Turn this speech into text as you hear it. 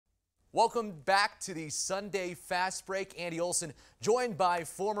Welcome back to the Sunday Fast Break. Andy Olson joined by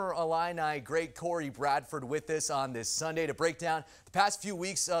former Illini great Cory Bradford with us on this Sunday to break down the past few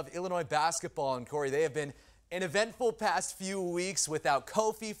weeks of Illinois basketball. And Cory, they have been an eventful past few weeks without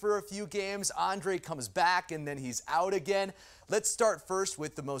Kofi for a few games. Andre comes back and then he's out again. Let's start first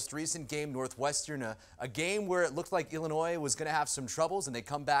with the most recent game, Northwestern, a game where it looked like Illinois was going to have some troubles, and they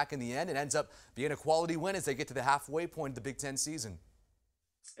come back in the end. It ends up being a quality win as they get to the halfway point of the Big Ten season.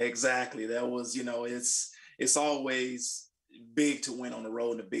 Exactly. That was, it's always big to win on the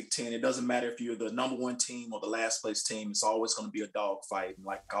road in the Big Ten. It doesn't matter if you're the #1 team or the last place team. It's always going to be a dogfight. And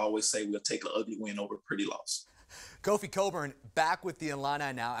like I always say, we'll take an ugly win over a pretty loss. Kofi Cockburn back with the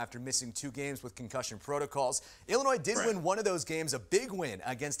Illini now after missing 2 games with concussion protocols. Illinois did win one of those games, a big win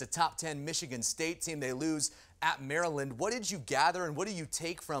against a top 10 Michigan State team. They lose at Maryland. What did you gather and what do you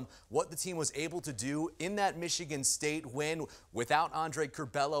take from what the team was able to do in that Michigan State win without Andre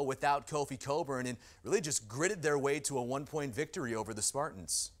Curbelo, without Kofi Cockburn, and really just gritted their way to a 1-point victory over the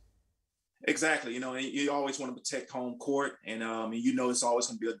Spartans? Exactly. You always want to protect home court, and it's always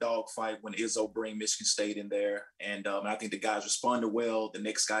going to be a dogfight when Izzo bring Michigan State in there. And I think the guys responded well. The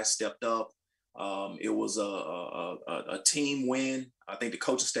next guy stepped up. It was a team win. I think the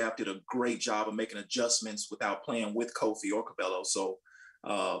coaching staff did a great job of making adjustments without playing with Kofi or Curbelo.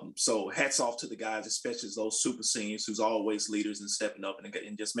 So hats off to the guys, especially those super seniors who's always leaders and stepping up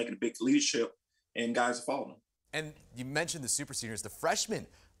and just making a big leadership, and guys are following them. And you mentioned the super seniors, the freshmen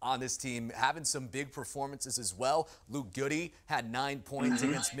on this team having some big performances as well. Luke Goody had 9 points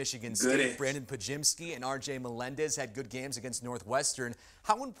against Michigan State. Brandon Pajimski and R.J. Melendez had good games against Northwestern.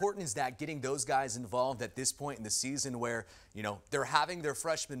 How important is that, getting those guys involved at this point in the season where, they're having their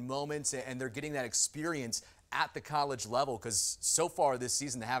freshman moments and they're getting that experience at the college level? Because so far this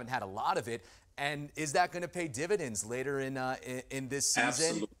season they haven't had a lot of it. And is that going to pay dividends later in this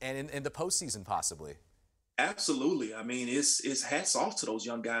season and in the postseason possibly? Absolutely. I mean, it's hats off to those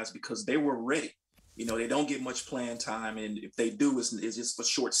young guys because they were ready. They don't get much playing time, and if they do, it's just for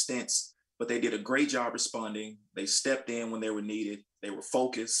short stints. But they did a great job responding. They stepped in when they were needed. They were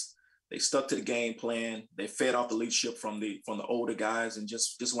focused. They stuck to the game plan. They fed off the leadership from the older guys and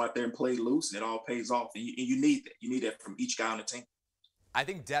just went out there and played loose, and it all pays off. And you need that. You need that from each guy on the team. I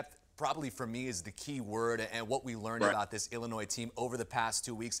think depth probably for me is the key word, and what we learned about this Illinois team over the past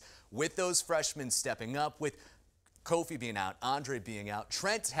 2 weeks with those freshmen stepping up, with Kofi being out, Andre being out,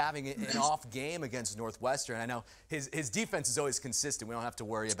 Trent having an off game against Northwestern. I know his defense is always consistent. We don't have to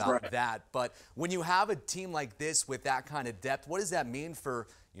worry about that. But when you have a team like this with that kind of depth, what does that mean for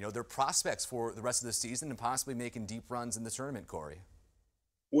their prospects for the rest of the season and possibly making deep runs in the tournament, Cory?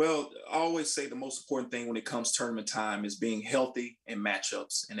 Well, I always say the most important thing when it comes tournament time is being healthy and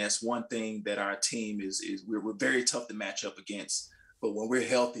matchups. And that's one thing that our team is we're very tough to match up against. But when we're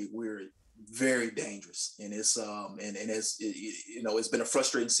healthy, we're very dangerous. And it's been a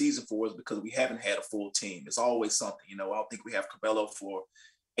frustrating season for us because we haven't had a full team. It's always something. I don't think we have Curbelo for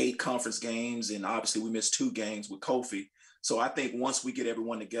 8 conference games, and obviously we missed 2 games with Kofi. So I think once we get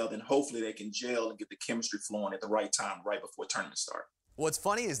everyone together, and hopefully they can gel and get the chemistry flowing at the right time, right before tournament start. What's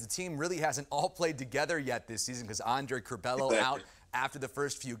funny is the team really hasn't all played together yet this season because Andre Curbelo out after the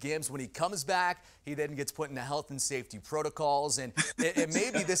first few games. When he comes back, he then gets put into health and safety protocols. And it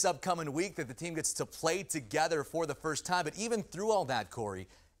may be this upcoming week that the team gets to play together for the first time. But even through all that, Cory,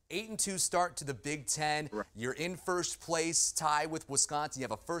 8-2 start to the Big Ten. You're in first place, tie with Wisconsin. You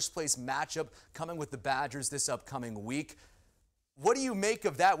have a first place matchup coming with the Badgers this upcoming week. What do you make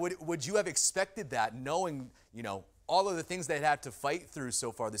of that? Would you have expected that, knowing, all of the things they'd had to fight through so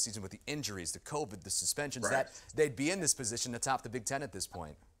far this season with the injuries, the COVID, the suspensions, that they'd be in this position to top the Big Ten at this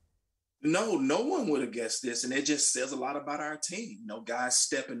point? No one would have guessed this, and it just says a lot about our team. Guys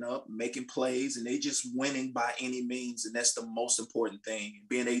stepping up, making plays, and they just winning by any means, and that's the most important thing.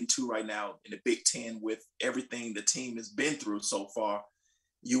 Being 8-2 right now in the Big Ten with everything the team has been through so far,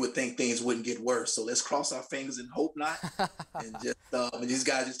 you would think things wouldn't get worse. So let's cross our fingers and hope not. And these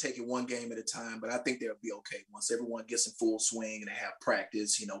guys just take it one game at a time. But I think they'll be okay once everyone gets in full swing and they have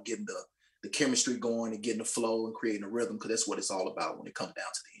practice, getting the chemistry going and getting the flow and creating a rhythm, because that's what it's all about when it comes down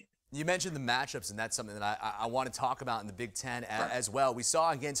to the end. You mentioned the matchups, and that's something that I want to talk about in the Big Ten as well. We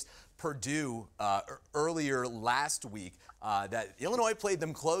saw against Purdue earlier last week that Illinois played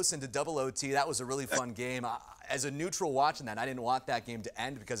them close into double OT. That was a really fun game. As a neutral watching that, I didn't want that game to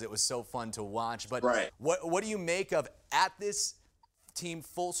end because it was so fun to watch. But what do you make of, at this team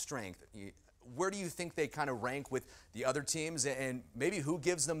full strength, where do you think they kind of rank with the other teams, and maybe who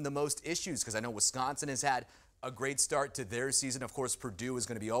gives them the most issues? Because I know Wisconsin has had a great start to their season. Of course, Purdue is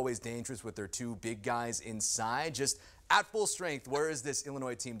going to be always dangerous with their two big guys inside. Just at full strength, where is this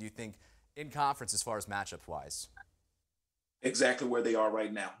Illinois team, do you think, in conference as far as matchup-wise? Exactly where they are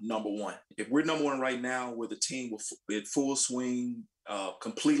right now, number one. If we're number one right now, with a team with full swing,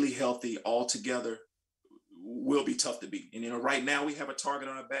 completely healthy, all together, will be tough to beat. And, right now we have a target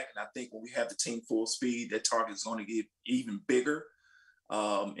on our back. And I think when we have the team full speed, that target is going to get even bigger.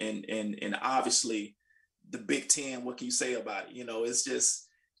 And obviously the Big Ten, what can you say about it? It's just,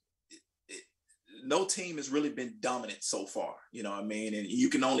 no team has really been dominant so far, And you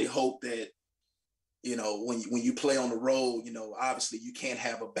can only hope that, when you play on the road, obviously you can't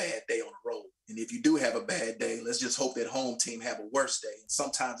have a bad day on the road. And if you do have a bad day, let's just hope that home team have a worse day. And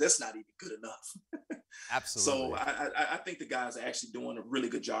sometimes that's not even good enough. Absolutely. So I think the guys are actually doing a really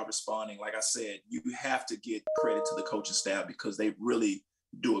good job responding. Like I said, you have to get credit to the coaching staff because they really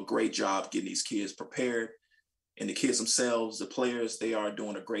do a great job getting these kids prepared. And the kids themselves, the players, they are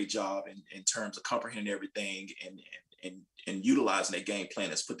doing a great job in terms of comprehending everything and utilizing that game plan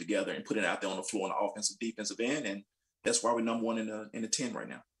that's put together and putting it out there on the floor on the offensive, defensive end. And that's why we're number one in the 10 right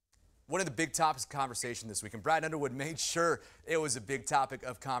now. One of the big topics of conversation this week, and Brad Underwood made sure it was a big topic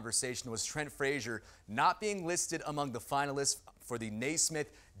of conversation, was Trent Frazier not being listed among the finalists for the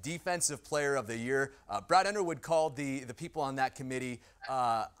Naismith Defensive Player of the Year. Brad Underwood called the people on that committee,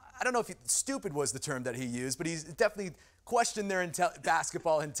 I don't know if stupid was the term that he used, but he's definitely questioned their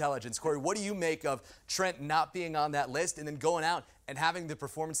basketball intelligence. Cory, what do you make of Trent not being on that list and then going out and having the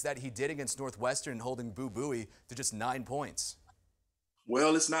performance that he did against Northwestern and holding Boo Buie to just 9 points?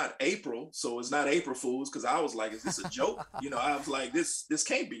 Well, it's not April, so it's not April Fools, because I was like, is this a joke? I was like, this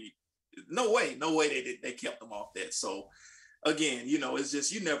can't be. No way they kept them off that. So, again, it's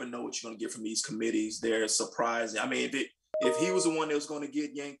just, you never know what you're going to get from these committees. They're surprising. I mean, if he was the one that was going to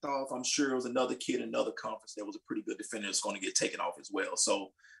get yanked off, I'm sure it was another kid in another conference that was a pretty good defender that's going to get taken off as well.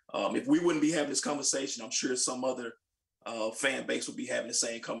 So, if we wouldn't be having this conversation, I'm sure some other fan base would be having the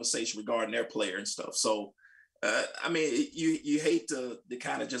same conversation regarding their player and stuff. So, I mean, you hate to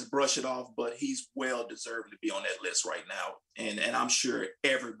kind of just brush it off, but he's well deserved to be on that list right now. And I'm sure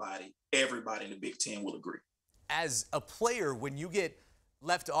everybody in the Big Ten will agree. As a player, when you get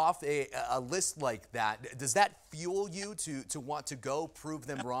left off a list like that, does that fuel you to want to go prove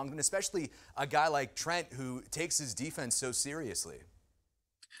them wrong? And especially a guy like Trent who takes his defense so seriously.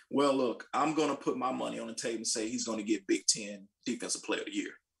 Well, look, I'm going to put my money on the table and say he's going to get Big Ten Defensive Player of the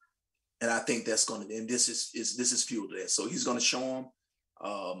Year. And I think that's going to, and this is fuel to that. So he's going to show him.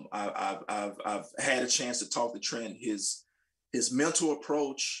 I've had a chance to talk to Trent. His mental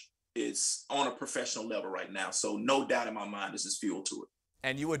approach is on a professional level right now. So no doubt in my mind, this is fuel to it.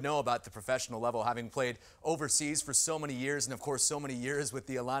 And you would know about the professional level, having played overseas for so many years, and of course so many years with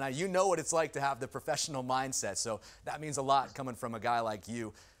the Illini. You know what it's like to have the professional mindset. So that means a lot coming from a guy like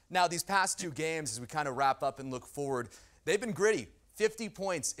you. Now, these past 2 games, as we kind of wrap up and look forward, they've been gritty. 50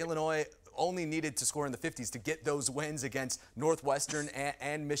 points, Illinois only needed to score in the 50s to get those wins against Northwestern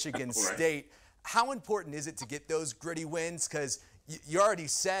and Michigan Right. State. How important is it to get those gritty wins? Because you already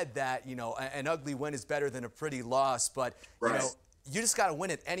said that, an ugly win is better than a pretty loss, but, Right. You just got to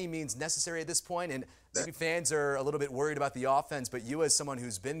win at any means necessary at this point. And maybe fans are a little bit worried about the offense, but you as someone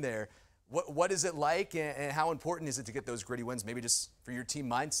who's been there, what is it like and how important is it to get those gritty wins, maybe just for your team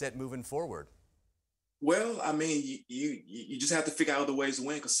mindset moving forward? Well, I mean, you just have to figure out other ways to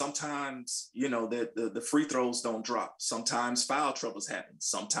win, because sometimes, the free throws don't drop. Sometimes foul troubles happen.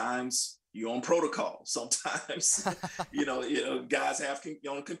 Sometimes you're on protocol. Sometimes, guys have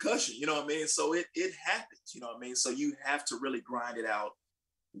concussion, So it happens, So you have to really grind it out,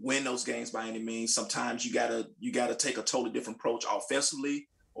 win those games by any means. Sometimes you gotta take a totally different approach offensively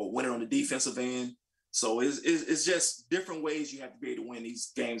or win it on the defensive end. So it's just different ways you have to be able to win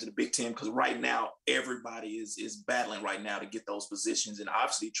these games in the Big Ten, because right now everybody is battling right now to get those positions and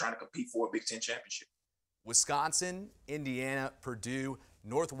obviously trying to compete for a Big Ten championship. Wisconsin, Indiana, Purdue,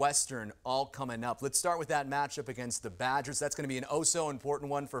 Northwestern all coming up. Let's start with that matchup against the Badgers. That's going to be an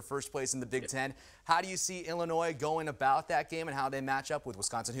important one for first place in the Big Ten. How do you see Illinois going about that game and how they match up with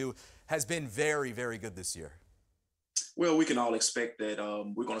Wisconsin, who has been very, very good this year? Well, we can all expect that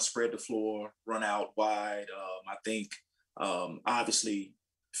we're going to spread the floor, run out wide. I think, obviously,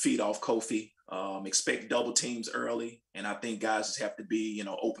 feed off Kofi, expect double teams early. And I think guys just have to be,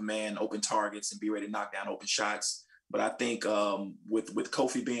 open man, open targets, and be ready to knock down open shots. But I think with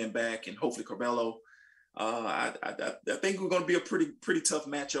Kofi being back and hopefully Corbello, I think we're going to be a pretty tough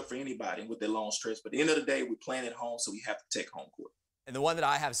matchup for anybody with their long stretch. But at the end of the day, we're playing at home, so we have to take home court. And the one that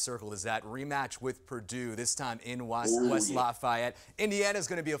I have circled is that rematch with Purdue, this time in Ooh, West yeah. Lafayette. Indiana is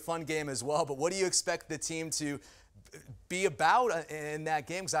going to be a fun game as well, but what do you expect the team to be about in that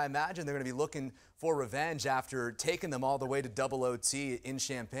game? Because I imagine they're going to be looking for revenge after taking them all the way to double OT in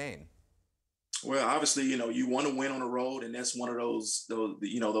Champaign. Well, obviously, you want to win on the road, and that's one of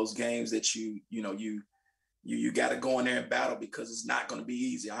those games that you got to go in there and battle, because it's not going to be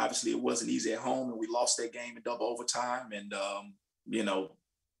easy. Obviously, it wasn't easy at home, and we lost that game in double overtime. And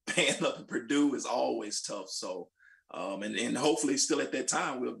paying up at Purdue is always tough. So, and hopefully, still at that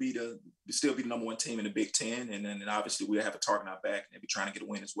time, we'll still be the number one team in the Big Ten, and then obviously we'll have a target on our back and be trying to get a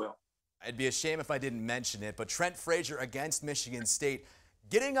win as well. It'd be a shame if I didn't mention it, but Trent Frazier against Michigan State,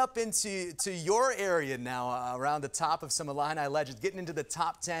 getting up into your area now, around the top of some Illini legends, getting into the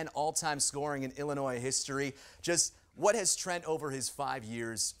top 10 all-time scoring in Illinois history. Just what has Trent, over his 5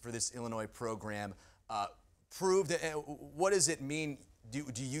 years for this Illinois program, proved? What does it mean, do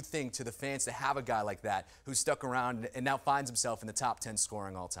you think, to the fans to have a guy like that who stuck around and now finds himself in the top 10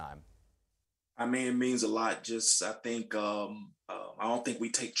 scoring all-time? I mean, it means a lot. I think I don't think we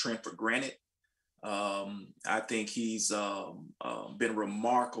take Trent for granted. I think he's been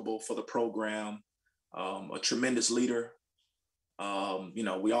remarkable for the program, a tremendous leader.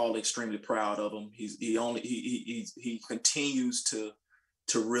 We all extremely proud of him. He continues to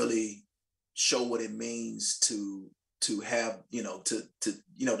really show what it means to have,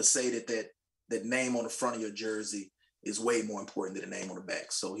 to say that name on the front of your jersey is way more important than the name on the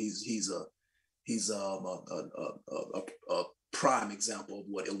back. So he's a prime example of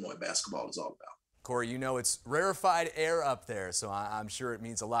what Illinois basketball is all about. Cory, it's rarefied air up there, so I'm sure it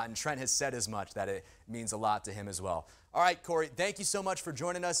means a lot. And Trent has said as much, that it means a lot to him as well. All right, Cory, thank you so much for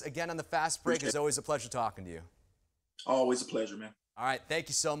joining us again on the Fast Break. It's always a pleasure talking to you. Always a pleasure, man. All right, thank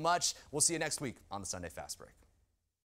you so much. We'll see you next week on the Sunday Fast Break.